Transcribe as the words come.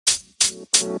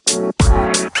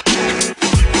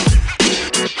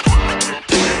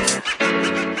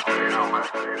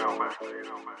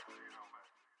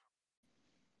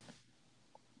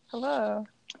Hello.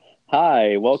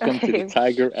 Hi, welcome to the Okay.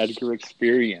 Tiger Edgar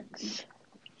Experience.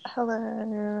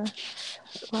 Hello.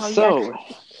 Well, yeah. So,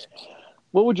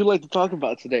 what would you like to talk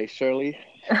about today, Shirley?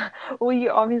 Well,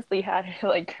 you obviously had it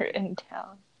like written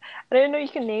down. I didn't know you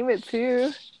can name it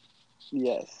too.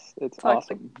 Yes, it's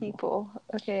Toxic awesome. people.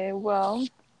 Okay, well,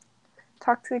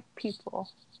 toxic people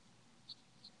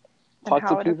and Talk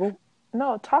to how people?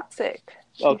 no, toxic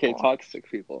Okay, people. toxic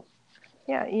people.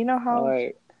 Yeah, you know All how,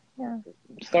 right, yeah.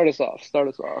 start us off. Start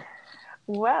us off.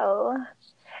 Well,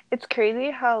 it's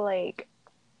crazy how like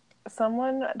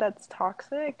someone that's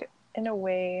toxic in a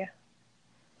way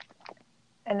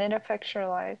and it affects your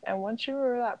life. And once you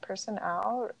rule that person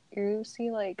out, you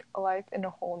see like life in a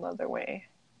whole nother way,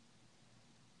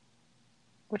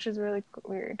 which is really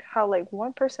weird. How like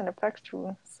one person affects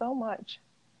you so much,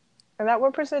 and that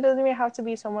one person doesn't even have to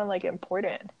be someone like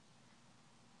important.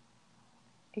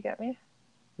 You get me?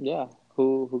 Yeah,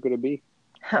 who could it be?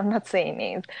 I'm not saying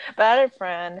names, but I had a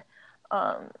friend.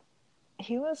 Um,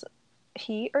 he was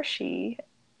he or she,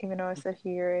 even though I said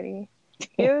he already.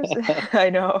 He was. I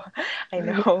know.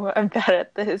 I'm bad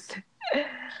at this.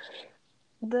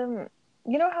 The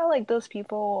you know how like those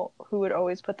people who would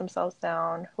always put themselves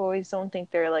down, who always don't think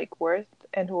they're like worth,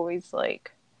 and who always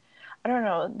like I don't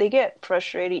know, they get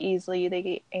frustrated easily, they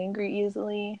get angry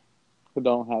easily. Who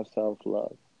don't have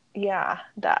self-love. Yeah,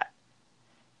 that.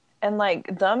 And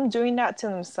like them doing that to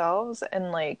themselves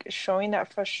and like showing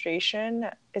that frustration,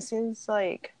 it seems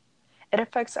like it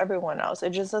affects everyone else.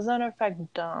 It just doesn't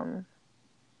affect them,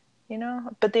 you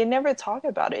know? But they never talk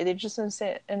about it. They just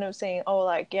end up saying, oh,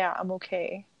 like, yeah, I'm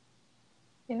okay,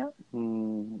 you know?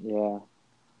 Yeah.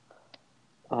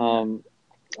 Yeah. Um,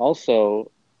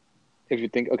 Also, if you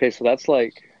think, okay, so that's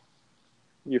like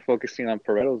you're focusing on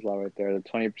Pareto's law right there, the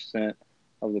 20%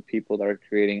 of the people that are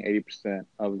creating 80%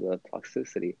 of the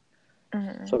toxicity.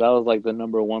 Hmm. So that was like the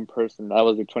number one person. That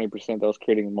was the 20% that was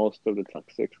creating most of the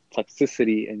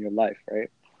toxicity in your life, right?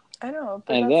 I know,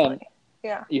 but And that's then like,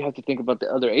 yeah. you have to think about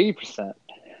the other 80%.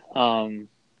 Um,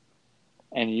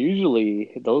 and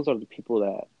usually those are the people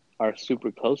that are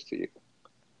super close to you.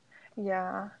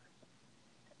 Yeah.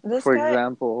 This For guy,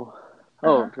 example,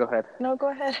 oh, uh-huh. go ahead. No, go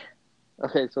ahead.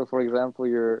 Okay, so for example,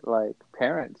 your like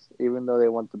parents, even though they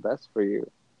want the best for you,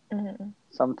 Hmm.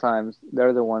 sometimes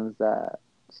they're the ones that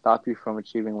stop you from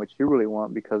achieving what you really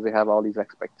want because they have all these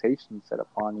expectations set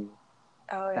upon you.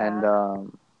 Oh And yeah.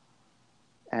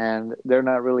 they're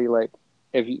not really like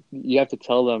if you have to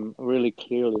tell them really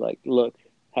clearly like look,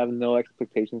 have no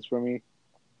expectations for me.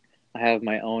 I have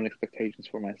my own expectations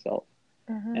for myself,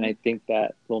 and Hmm. I think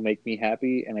that will make me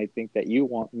happy, and I think that you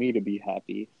want me to be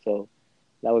happy, so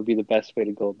that would be the best way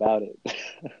to go about it.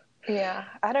 Yeah,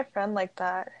 I had a friend like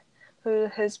that who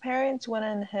his parents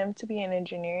wanted him to be an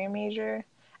engineering major,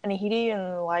 and he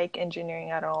didn't like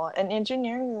engineering at all. And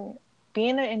engineering,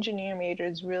 being an engineering major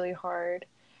is really hard.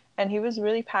 And he was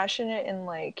really passionate in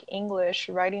like English,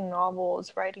 writing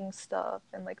novels, writing stuff,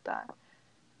 and like that.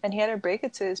 And he had to break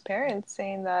it to his parents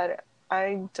saying that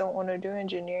I don't want to do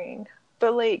engineering.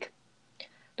 But like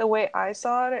the way I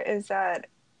saw it is that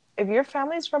if your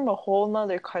family's from a whole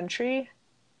nother country,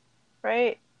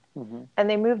 right? Hmm. And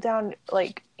they move down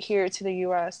like here to the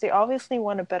US, they obviously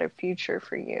want a better future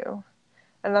for you.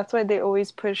 And that's why they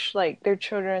always push like their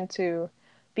children to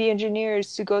be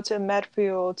engineers, to go to a med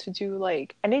field, to do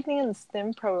like anything in the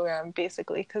STEM program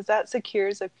basically, because that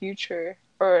secures a future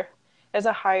or has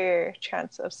a higher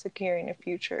chance of securing a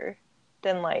future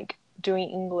than like doing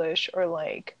English or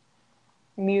like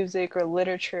music or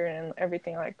literature and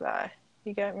everything like that.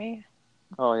 You get me?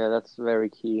 Oh yeah, that's very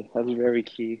key. That's very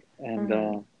key. And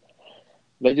Mm-hmm.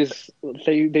 they just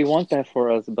they want that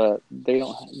for us, but they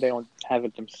don't have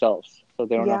it themselves, so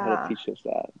they don't know how to Yeah, teach us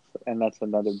that, and that's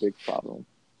another big problem.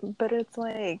 but it's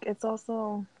like it's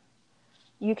also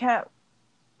you can't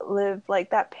live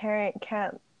like that parent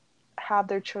can't have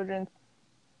their children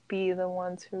be the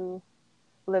ones who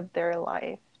live their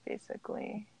life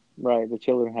basically. Right, the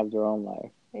children have their own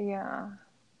life. Yeah.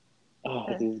 Oh,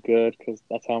 And, this is good because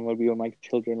that's how I'm gonna be with my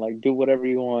children. Like, do whatever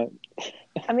you want,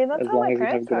 I mean that's as how long my as you have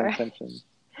parents good are. intentions.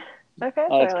 My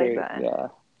parents Oh, are that's like great. that. Yeah,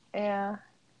 Yeah.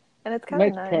 And it's kind of my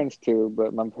nice. parents too,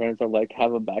 but my parents are like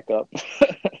have a backup,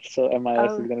 so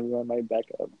MIS is Oh gonna be my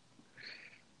backup.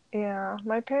 yeah,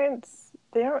 my parents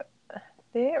they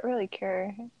didn't really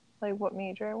care like what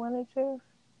major I wanted to.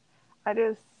 I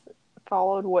just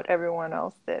followed what everyone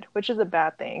else did, which is a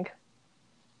bad thing.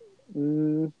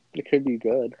 It could be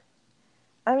good.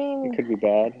 I It mean, could be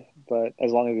bad. but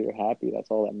as long as you're happy,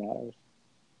 that's all that matters.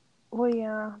 Well,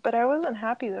 yeah, but I wasn't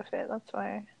happy with it. That's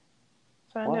why.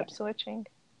 So I ended Why? up switching.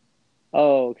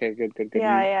 Oh, okay, good, good, good.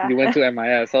 Yeah, You went to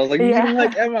MIS. I was like, you didn't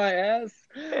like yeah. MIS?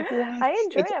 What? I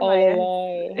enjoy It's all a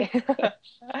lie.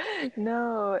 MIS.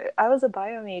 No, I was a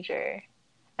bio major.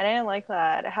 I didn't like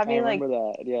that. I Having like remember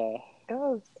that. Yeah. it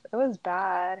was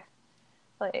bad.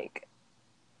 Like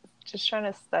just trying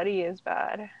to study is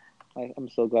bad. I'm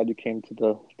so glad you came to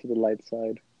the light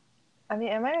side. I mean,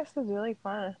 MIS is really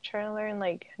fun. Trying to learn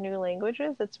like new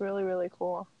languages, it's really, really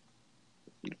cool.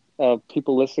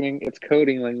 People listening, it's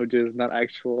coding languages, not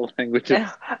actual languages.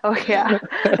 Oh yeah.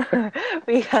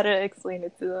 We gotta explain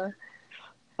it to them.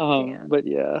 Yeah. But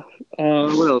yeah.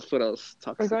 What else? What else?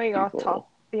 We're Toxic going off top. people.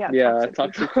 Yeah, Yeah, toxic people.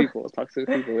 toxic people.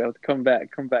 Toxic people. We have to come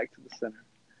back to the center.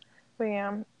 But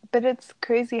yeah. But it's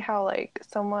crazy how like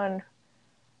someone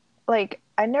like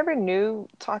I never knew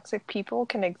toxic people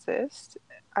can exist.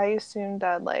 I assumed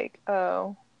that like,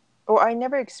 oh, or I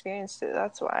never experienced it.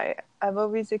 That's why I've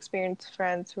always experienced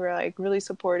friends who are like really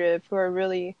supportive, who are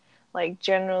really like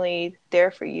generally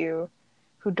there for you,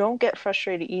 who don't get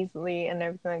frustrated easily and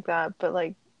everything like that. But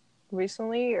like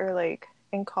recently or like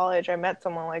in college, I met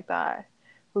someone like that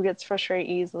who gets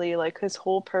frustrated easily. Like his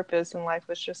whole purpose in life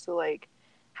was just to like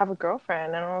have a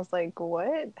girlfriend, and I was like,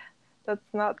 what?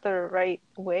 That's not the right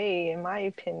way, in my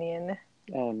opinion.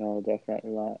 Oh no,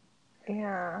 definitely not.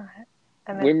 Yeah,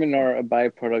 and it's Women are a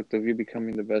byproduct of you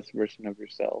becoming the best version of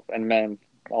yourself, and men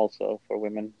also for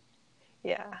women.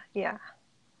 yeah, yeah.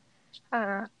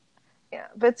 Uh, Yeah,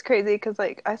 but it's crazy because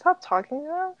like I stopped talking to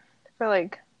them for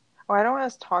like, oh, I don't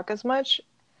want to talk as much,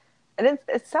 and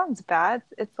it sounds bad.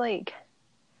 It's like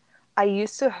I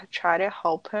used to try to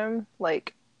help him,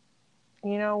 like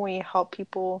when you help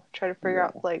people try to figure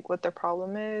out Yeah. like what their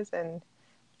problem is and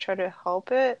try to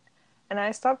help it, and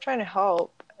I stopped trying to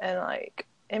help, and like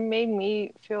it made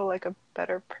me feel like a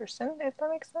better person, if that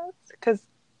makes sense. Because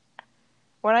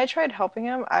when I tried helping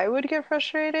him, I would get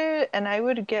frustrated and I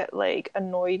would get like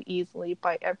annoyed easily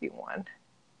by everyone.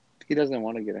 He doesn't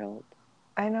want to get help.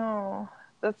 I know.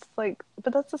 That's like,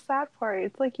 but that's the sad part.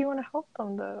 It's like you want to help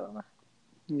them though.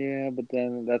 Yeah, but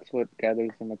then that's what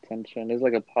gathers some attention. It's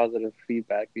like a positive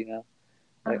feedback.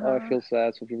 Uh Like, oh, I huh. feel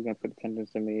sad, so people are gonna put attention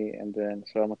to me, and then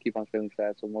so I'm gonna keep on feeling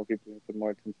sad, so more people are gonna put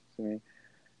more attention to me.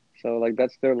 So like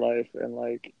that's their life, and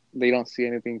like they don't see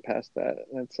anything past that,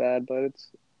 and it's sad, but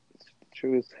it's the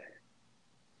truth.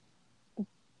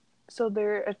 So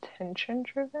they're attention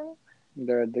driven.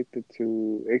 They're addicted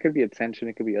to it. Could be attention,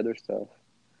 it could be other stuff.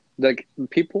 Like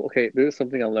people, okay, this is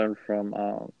something I learned from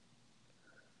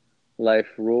Life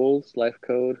Rules, Life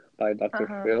Code by Uh Dr.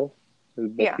 huh. Phil. His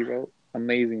book Yeah. he wrote,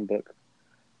 amazing book.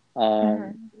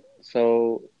 Um, Mhm.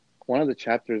 so one of the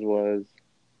chapters was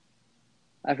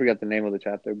I forgot the name of the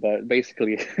chapter, but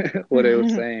basically what it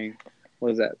was saying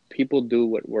was that people do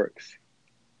what works,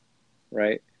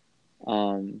 right?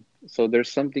 So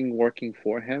there's something working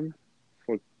for him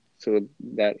for so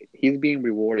that he's being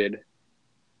rewarded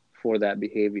for that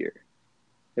behavior.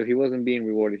 If he wasn't being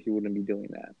rewarded, he wouldn't be doing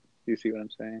that. Do you see what I'm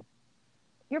saying?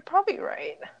 You're probably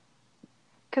right.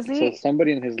 Cause So he,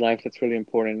 somebody in his life that's really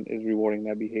important is rewarding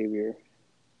that behavior.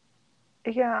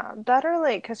 yeah, that are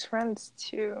like his friends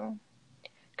too.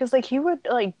 Cause like he would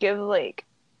like give like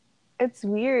it's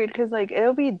weird because like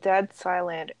it'll be dead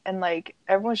silent and like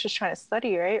everyone's just trying to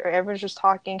study, right? Or everyone's just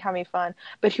talking, having fun.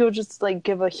 But he'll just like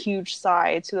give a huge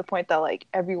sigh to the point that like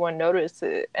everyone notices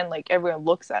it and like everyone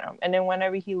looks at him. And then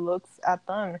whenever he looks at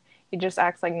them, he just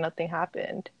acts like nothing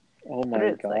happened. Oh But my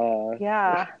it's like, gosh.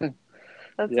 yeah,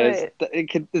 that's Yeah, what, it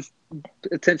could this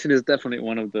attention is definitely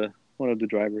one of the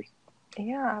drivers.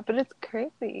 yeah, but it's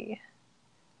crazy.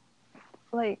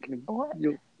 Like, what?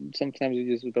 You sometimes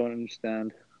you just don't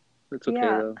understand. It's okay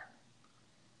Yeah, though.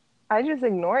 I just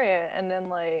ignore it and then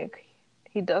like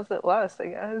he does it less, I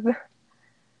guess.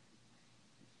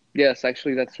 Yes,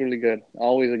 actually that's really good.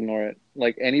 Always ignore it.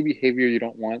 Like any behavior you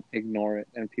don't want, ignore it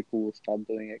and people will stop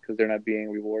doing it because they're not being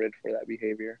rewarded for that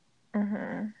behavior.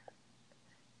 Hmm.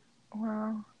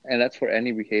 Wow. And that's for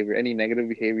any behavior, any negative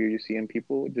behavior you see in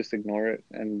people, just ignore it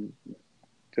and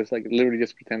just like literally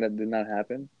just pretend that did not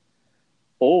happen.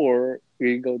 Or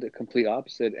you go the complete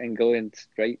opposite and go in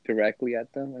straight directly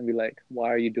at them and be like, "Why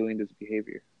are you doing this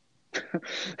behavior?"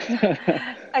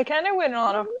 I kind of went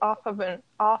on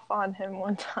off on him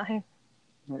one time.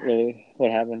 Really?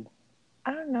 What happened?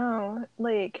 I don't know,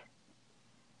 like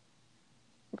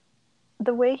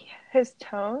the way his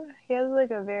tone, he has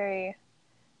like a very,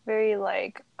 very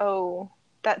like, oh,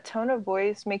 that tone of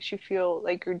voice makes you feel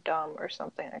like you're dumb or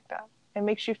something like that. It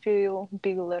makes you feel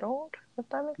belittled, if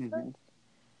that makes sense.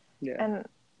 Hmm. Yeah. And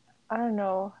I don't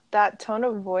know, that tone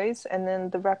of voice and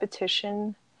then the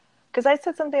repetition. Because I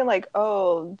said something like,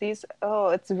 oh,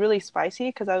 it's really spicy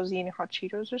because I was eating hot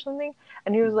Cheetos or something.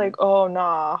 And he was Hmm. like, oh,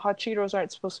 nah, hot Cheetos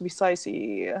aren't supposed to be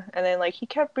spicy. And then, like, he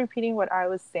kept repeating what I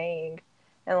was saying.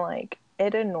 And, like,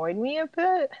 it annoyed me a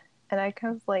bit. And I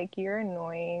kind of was like, you're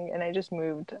annoying. And I just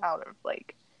moved out of,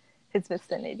 like, his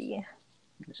vicinity.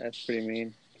 That's pretty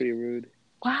mean, pretty rude.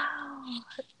 Wow.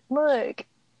 Look,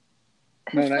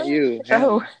 No, his not son. you,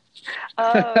 Oh, him.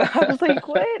 I was like,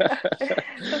 what? I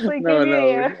was like, No,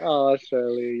 no. maybe, Oh,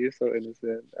 Charlie, you're so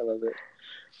innocent. I love it.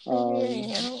 Um,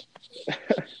 maybe.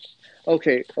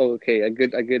 okay, okay. A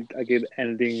good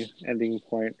ending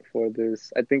point for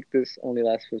this. I think this only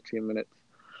lasts 15 minutes.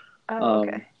 Oh,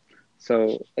 okay. Um,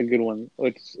 so a good one.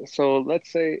 So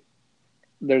let's say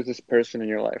there's this person in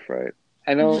your life, right?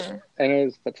 I know, Mm-hmm. I know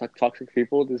it's like toxic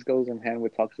people. This goes in hand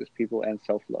with toxic people and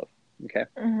self-love. Okay,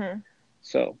 Mm-hmm.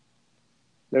 so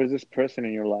there's this person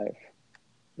in your life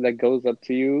that goes up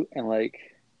to you and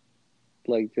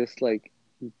just like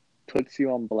puts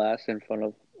you on blast in front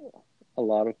of a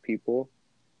lot of people,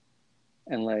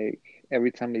 and like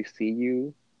every time they see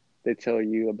you, they tell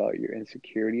you about your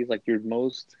insecurities, like your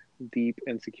most deep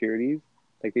insecurities.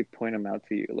 Like they point them out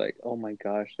to you, like, oh my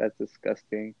gosh, that's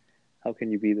disgusting. How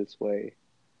can you be this way?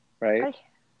 Right? I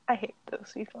I hate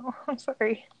those people. I'm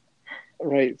sorry.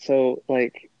 Right. So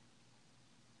like,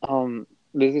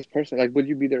 there's this person, like, would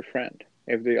you be their friend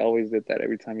if they always did that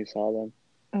every time you saw them?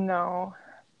 No.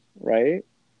 Right?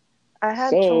 I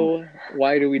had some. So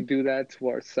why do we do that to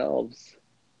ourselves?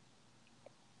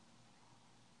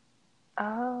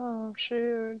 Oh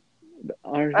shoot.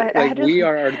 Our, I like had to. we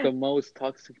are the most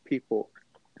toxic people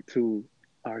to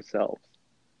ourselves,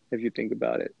 if you think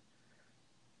about it.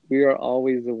 We are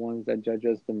always the ones that judge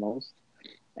us the most.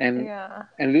 And Yeah.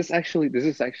 this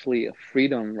is actually a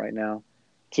freedom right now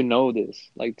to know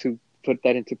this, like to put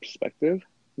that into perspective,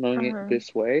 knowing it Uh-huh.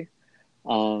 this way.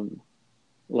 Um,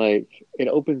 like it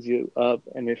opens you up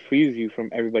and it frees you from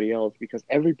everybody else because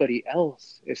everybody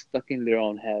else is stuck in their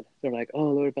own head. They're like,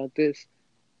 oh, what about this?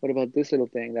 What about this little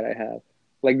thing that I have?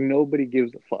 Like nobody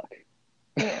gives a fuck.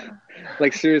 Yeah.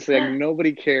 Like seriously, like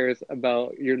nobody cares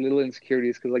about your little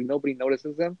insecurities because like nobody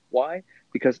notices them. Why?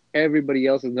 Because everybody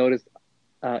else has noticed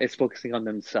is focusing on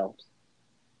themselves.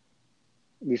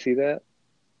 You see that?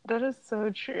 That is so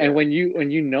And true. when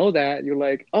you know that, you're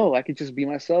like, oh, I could just be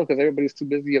myself because everybody's too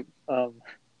busy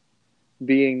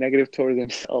being negative towards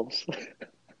themselves.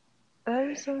 That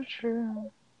is so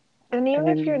true. And And even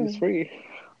then if you're just you're, free.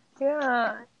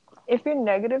 yeah, if you're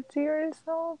negative to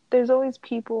yourself, there's always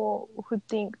people who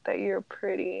think that you're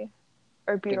pretty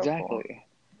or beautiful. Exactly.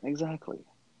 Exactly.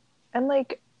 And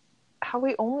like how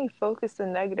we only focus the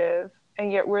negative,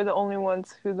 and yet we're the only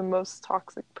ones who the most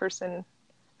toxic person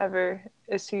ever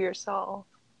is to yourself.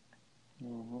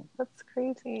 Hmm. That's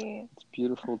crazy. It's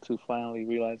beautiful to finally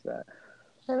realize that.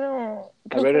 I know,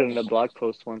 I because read it in a like, blog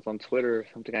post once on Twitter,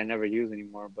 something I never use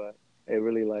anymore, but it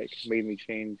really like made me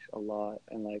change a lot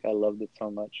and like I loved it so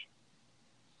much.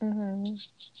 hmm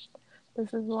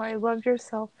this is why love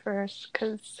yourself first,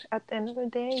 because at the end of the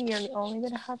day, you're only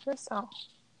gonna have yourself.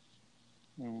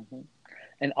 Hmm.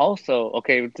 And also,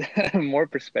 okay, more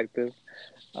perspective.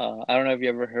 I don't know if you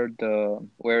ever heard the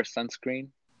Wear Sunscreen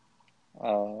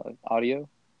audio,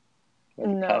 like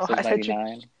the No, Class of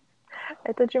 '99.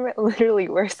 I thought you meant literally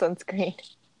wear sunscreen.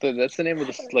 That's the name of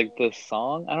like the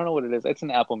song. I don't know what it is. It's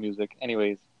in Apple Music,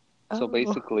 anyways. So Oh,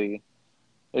 basically,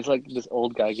 it's like this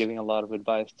old guy giving a lot of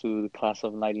advice to the Class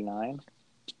of '99,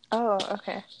 oh,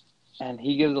 okay, and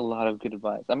he gives a lot of good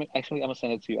advice. I mean, actually, I'm gonna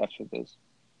send it to you after this.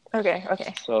 okay.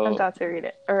 I'm So about to read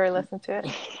it or listen to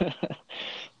it.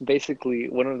 basically,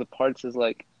 one of the parts is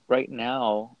like right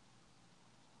now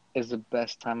is the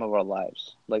best time of our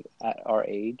lives. Like at our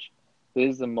age,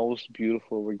 this is the most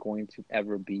beautiful we're going to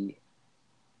ever be,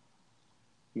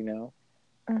 you know?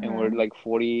 And we're Mm-hmm. like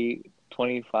 40,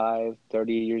 25,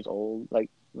 30 years old, like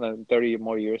 30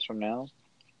 more years from now,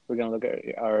 we're gonna look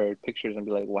at our pictures and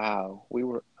be like, wow, we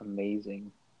were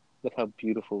amazing. Look how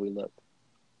beautiful we look.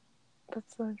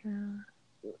 That's so true.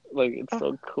 Like it's Oh.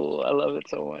 so cool. I love it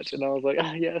so much. And I was like,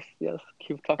 ah, yes, yes,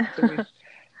 keep talking to me.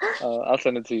 I'll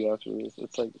send it to you after this.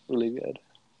 It's like really good.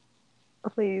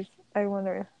 Please, I want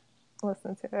to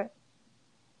listen to it.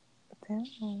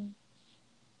 Damn.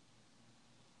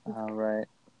 All right.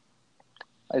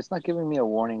 It's not giving me a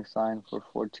warning sign for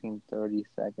 14:30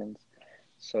 seconds.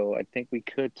 So I think we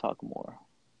could talk more.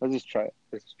 Let's just try it.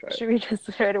 Let's just try it. Should we just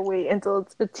try to wait until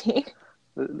it's 15?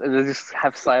 Let's just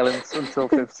have silence until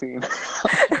 15.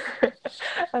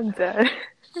 I'm dead.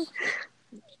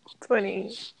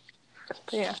 20.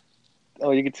 Yeah.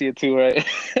 Oh, you can see it too, right?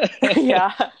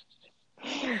 Yeah.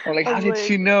 I'm like, I how was did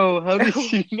she like, know? How did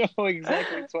she know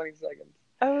exactly 20 seconds?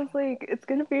 I was like, it's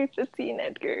gonna be 15,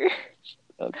 Edgar.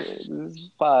 Okay, this is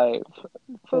five,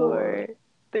 four, 4,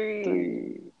 3,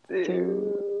 three, 2,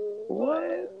 2, 1.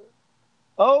 1.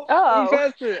 Oh, we Oh.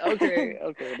 passed it. Okay,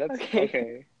 okay, that's Okay.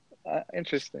 okay.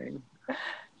 Interesting. It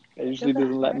Is usually that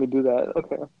doesn't let hard? me do that.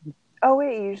 Okay. Oh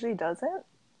wait, it usually doesn't?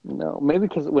 No, maybe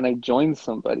because when I join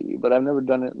somebody, but I've never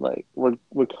done it like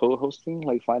we're co-hosting,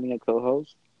 like finding a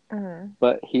co-host. Mm.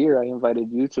 But here I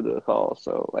invited you to the call,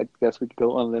 so I guess we could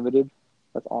go unlimited.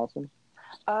 That's awesome.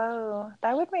 Oh,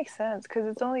 that would make sense because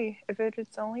it's only if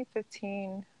it's only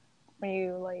 15 when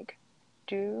you like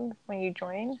do when you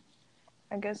join.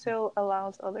 I guess it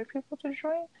allows other people to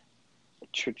join.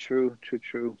 True, true, true,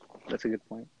 true. That's a good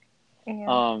point. Yeah.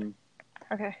 Um,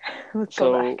 Okay, let's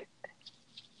go so back.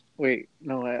 wait,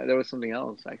 no, there was something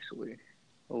else actually.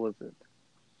 What was it?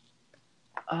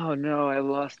 Oh no, I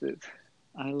lost it.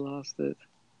 I lost it.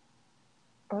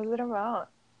 What was it about?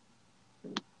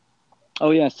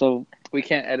 Oh yeah, so we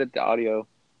can't edit the audio.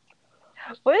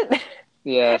 What?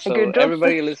 Yeah, A so good don't say.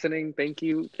 everybody listening, thank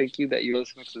you that you're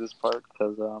listening to this part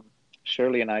because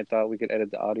Shirley and I thought we could edit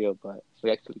the audio, but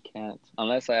we actually can't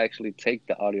unless I actually take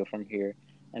the audio from here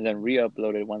and then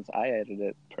re-upload it once I edit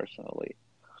it personally.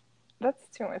 That's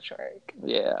too much work.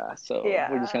 Yeah, so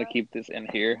we're just gonna Yeah. keep this in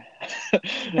here.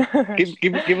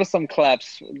 Give us some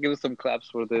claps. Give us some claps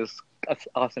for this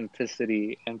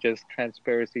authenticity and just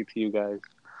transparency to you guys.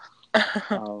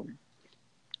 Um,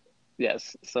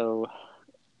 yes, so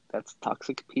that's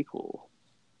toxic people.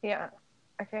 Yeah.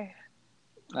 Okay.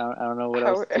 I don't know what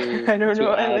else How I don't to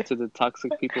know add either. to the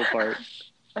toxic people part.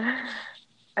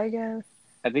 I guess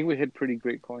I think we hit pretty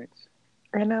great points.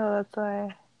 I know that's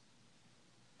why.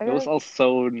 I It was guess all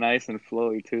so nice and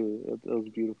flowy too. It was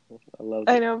beautiful. I loved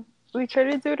I it. know we try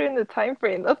to do it in the time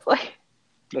frame. That's like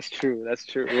That's true. That's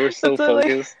true. We were so that's what like.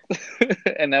 focused,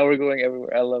 and now we're going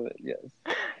everywhere. I love it.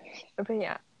 Yes. But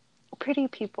yeah, pretty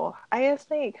people. I just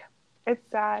think it's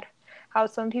sad how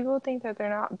some people think that they're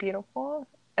not beautiful,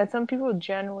 and some people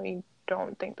genuinely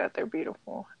don't think that they're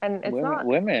beautiful. And it's not,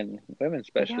 Women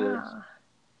specialists. yeah.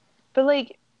 But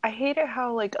like, I hate it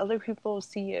how like other people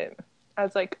see it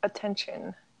as like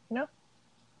attention, you know?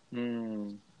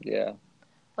 Yeah.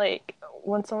 Like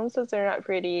when someone says they're not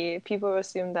pretty, people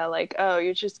assume that like, oh,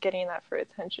 you're just getting that for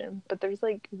attention. But there's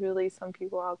like really some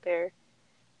people out there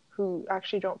who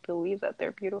actually don't believe that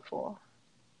they're beautiful.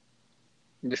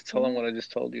 Just tell them You what I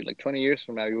just told you. Like 20 years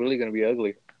from now, you're really gonna be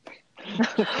ugly.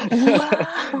 know?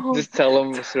 Wow. Just tell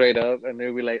them straight up, and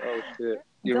they'll be like, "Oh shit,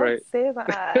 you're Don't right." say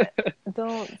that.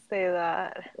 Don't say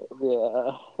that.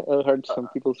 Yeah, it'll hurt some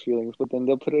people's feelings, but then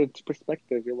they'll put it into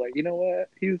perspective. You're like, you know what?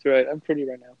 He's right. I'm pretty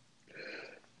right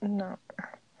now. No.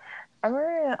 I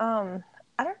remember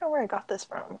I don't know where I got this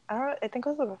from. I think it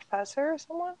was a professor or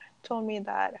someone told me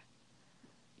that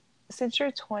since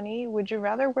you're 20, would you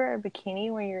rather wear a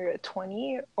bikini when you're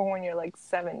 20 or when you're like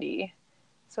 70?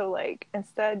 So like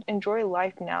instead enjoy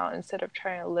life now instead of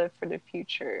trying to live for the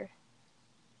future.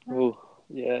 Oh,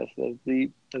 yes, that's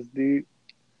deep. That's deep.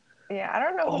 Yeah, I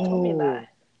don't know who told me that.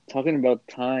 Oh, talking about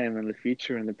time and the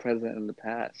future and the present and the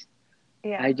past.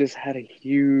 Yeah. I just had a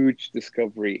huge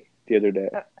discovery the other day.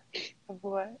 Uh,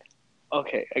 what?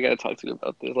 Okay, I gotta talk to you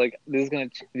about this. Like, this is gonna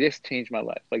this changed my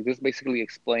life. Like, this basically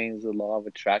explains the law of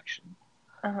attraction.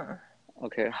 Uh-huh.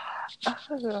 Okay. Oh,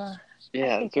 I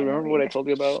Yeah. think So I know remember what what I you're. told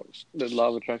you about the law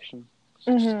of attraction?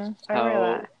 I remember How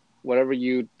that. whatever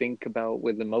you think about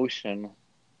with emotion,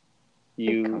 It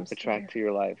you comes to you. attract to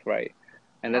your life, right?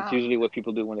 And that's Wow. usually what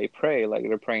people do when they pray. Like,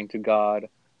 they're praying to God.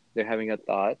 They're having a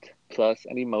thought plus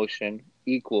an emotion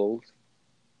equals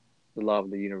the law of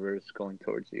the universe going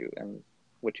towards you and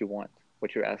what you want,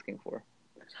 what you're asking for.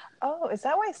 Oh, is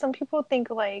that why some people think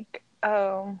like,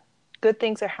 good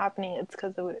things are happening? It's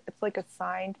because it's like a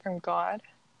sign from God.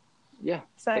 Yeah,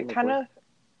 Is that kind technically.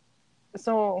 of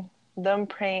so? Them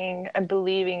praying and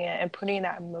believing it and putting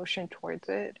that emotion towards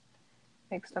it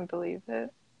makes them believe it.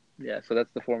 Yeah, so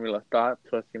that's the formula. Thought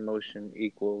plus emotion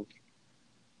equals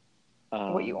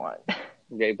What you um want.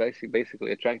 yeah,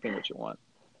 basically attracting what you want.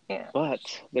 Yeah. But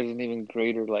there's an even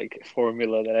greater like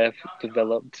formula that I've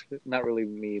developed. Not really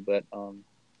me, but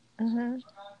Mhm.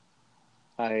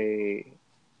 I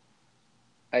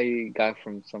I got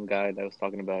from some guy that was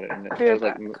talking about it, and it Fear was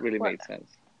like back. really What? made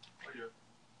sense.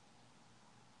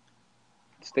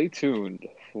 Stay tuned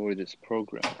for this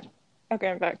program, Okay,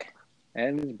 I'm back.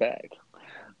 and it's back.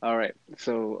 All right,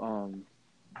 so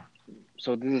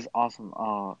this is awesome.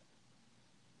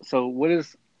 So what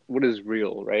is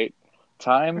real, right?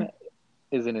 Time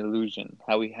is an illusion.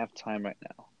 How we have time right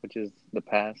now, which is the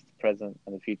past, present,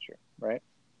 and the future, right?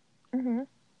 Mhm.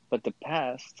 But the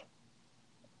past,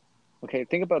 okay,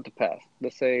 think about the past.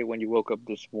 Let's say when you woke up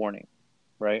this morning,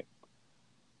 right?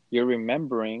 You're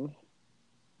remembering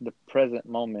the present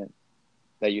moment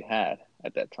that you had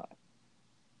at that time.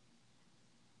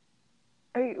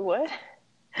 Wait, what?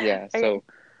 Yeah, I,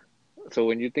 so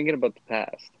when you're thinking about the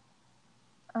past,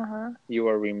 uh-huh. you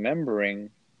are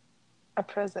remembering A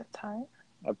present time.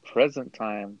 a present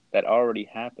time that already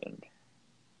happened,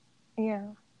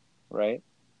 Yeah. right?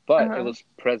 But it Uh-huh. was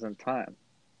present time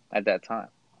at that time,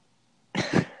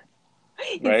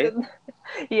 You right?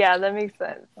 said, yeah, that makes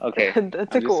sense. Okay, That I'm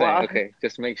took a just saying, while. okay,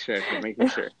 just make sure, just making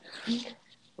sure.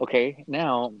 Okay,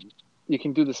 now you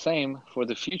can do the same for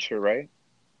the future, right?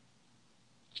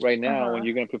 Right now, when Uh-huh.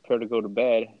 you're going to prepare to go to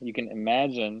bed, you can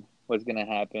imagine what's going to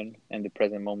happen in the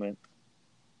present moment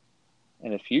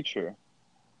in the future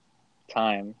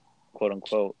time, quote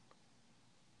unquote,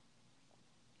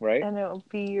 right? And it'll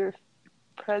be your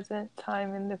present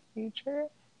time in the future.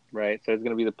 Right? So it's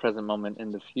going to be the present moment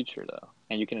in the future, though.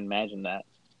 And you can imagine that.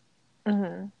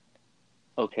 Mm-hmm.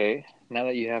 Okay, now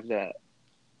that you have that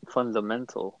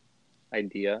fundamental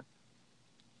idea,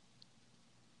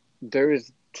 there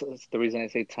is the reason I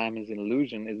say time is an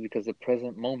illusion is because the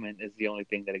present moment is the only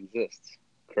thing that exists,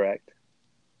 correct?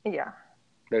 Yeah.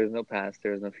 There is no past,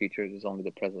 there is no future, there's only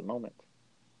the present moment.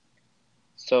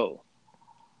 So,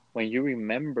 when you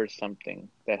remember something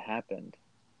that happened,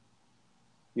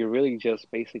 you're really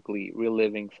just basically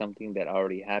reliving something that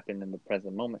already happened in the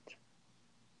present moment,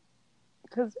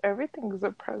 Because everything's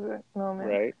a present moment.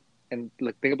 right? And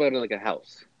like think about it like a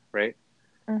house, right?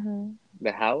 Mm-hmm.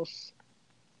 The house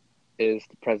is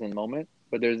the present moment,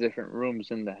 but there's different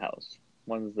rooms in the house.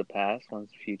 One's the past, one's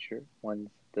the future, one's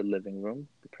the living room,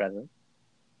 the present.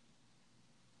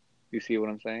 You see what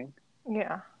I'm saying?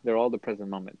 Yeah. They're all the present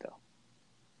moment though.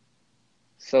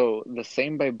 So the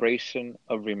same vibration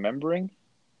of remembering,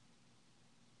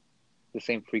 the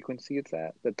same frequency it's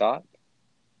at,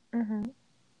 Mm-hmm.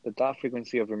 the dot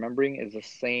frequency of remembering is the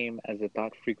same as the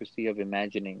dot frequency of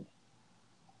imagining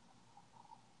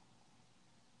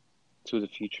to the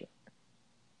future.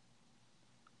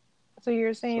 So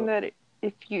you're saying So that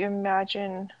if you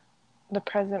imagine the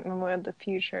present moment of the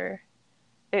future,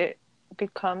 it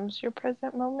becomes your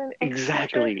present moment of the future?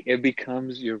 exactly, it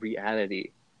becomes your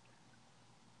reality.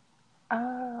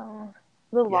 Oh,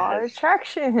 the law of Yes,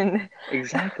 attraction.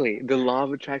 exactly. The law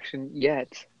of attraction,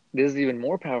 yet this is even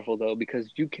more powerful though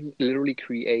because you can literally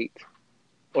create,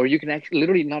 or you can actually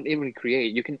literally not even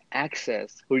create, you can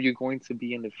access who you're going to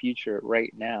be in the future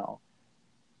right now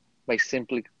by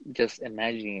simply just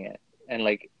imagining it and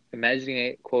like imagining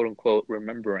it, quote unquote,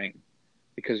 remembering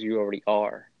because you already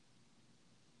are.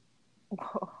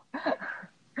 Whoa.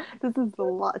 This is a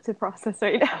lot to process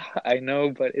right now. I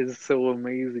know, but it's so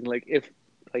amazing. Like if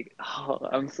like oh,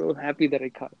 I'm so happy that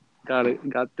I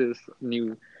got this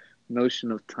new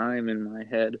notion of time in my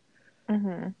head.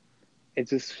 Mm-hmm. It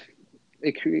just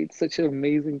it creates such an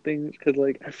amazing thing because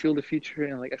like I feel the future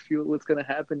and like I feel what's gonna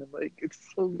happen and like it's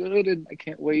so good and I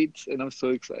can't wait and I'm so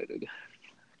excited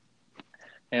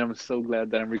and I'm so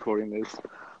glad that I'm recording this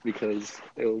because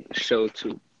I will show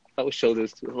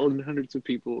this to hundreds of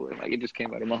people and like it just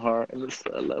came out of my heart and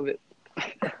I love it.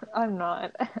 I'm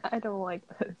not. I don't like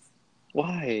this.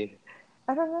 Why?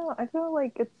 I don't know. I feel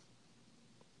like it's.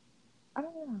 I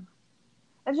don't know.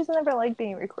 I just never like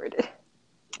being recorded.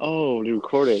 Oh, you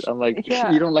record it. I'm like, you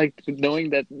Yeah. don't like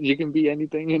knowing that you can be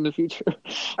anything in the future?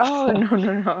 Oh, no,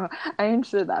 no, no. I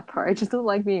understood that part. I just don't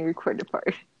like being recorded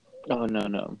part. Oh, no,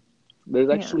 no. There's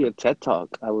Yeah. actually a TED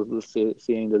Talk I was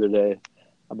seeing the other day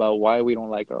about why we don't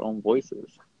like our own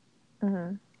voices.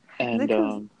 Mm-hmm. Is it And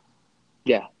because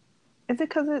yeah,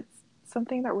 it's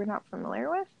something that we're not familiar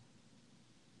with?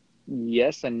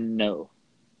 yes and no.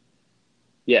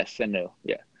 Yes and no.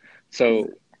 Yeah. Because So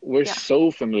we're yeah,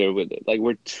 so familiar with it. Like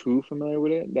we're too familiar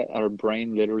with it that our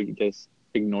brain literally just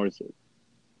ignores it.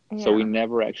 So we yeah.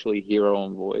 never actually hear our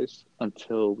own voice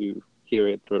until we hear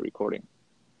it through a recording.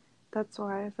 That's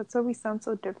why. That's why we sound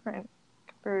so different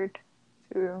compared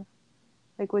to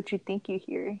like what you think you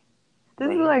hear.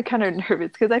 This is why Right? I'm kind of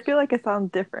nervous because I feel like I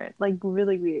sound different, like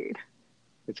really weird.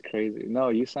 It's crazy. No,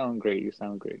 you sound great. You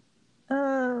sound great.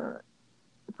 Uh,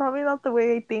 Probably not the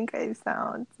way I think I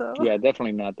sound. So Yeah,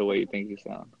 definitely not the way you think you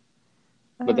sound.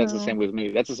 I But don't that's the same know. with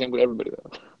me. That's the same with everybody,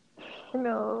 though. I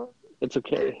know. It's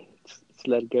okay. Just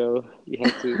let go. You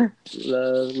have to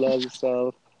love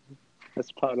yourself.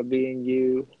 That's part of being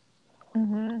you.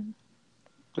 Mm-hmm.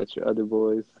 That's your other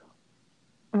voice.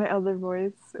 My other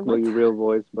voice. Well, What? your real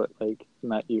voice, but like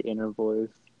not your inner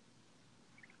voice.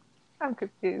 I'm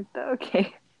confused.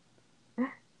 Okay.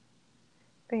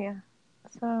 But yeah.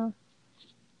 So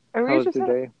are How we was just your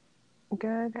gonna? day?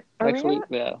 Good. Are we Actually, gonna?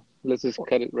 yeah. Let's just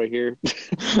cut it right here.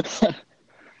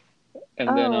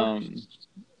 And then Oh,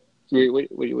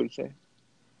 wait, what you would say?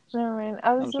 never mind.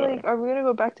 I I'm was sorry. like, are we gonna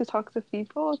go back to toxic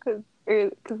people? Cause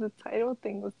the title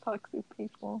thing was toxic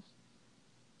people.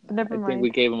 But never I think we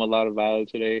mind. gave him a lot of value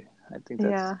today. I think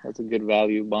Yeah. that's a good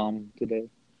value bomb today.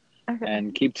 Okay.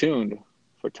 And keep tuned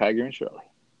for Tiger and Shirley.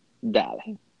 Dale.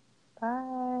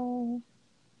 Bye.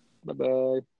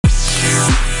 Bye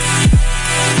bye.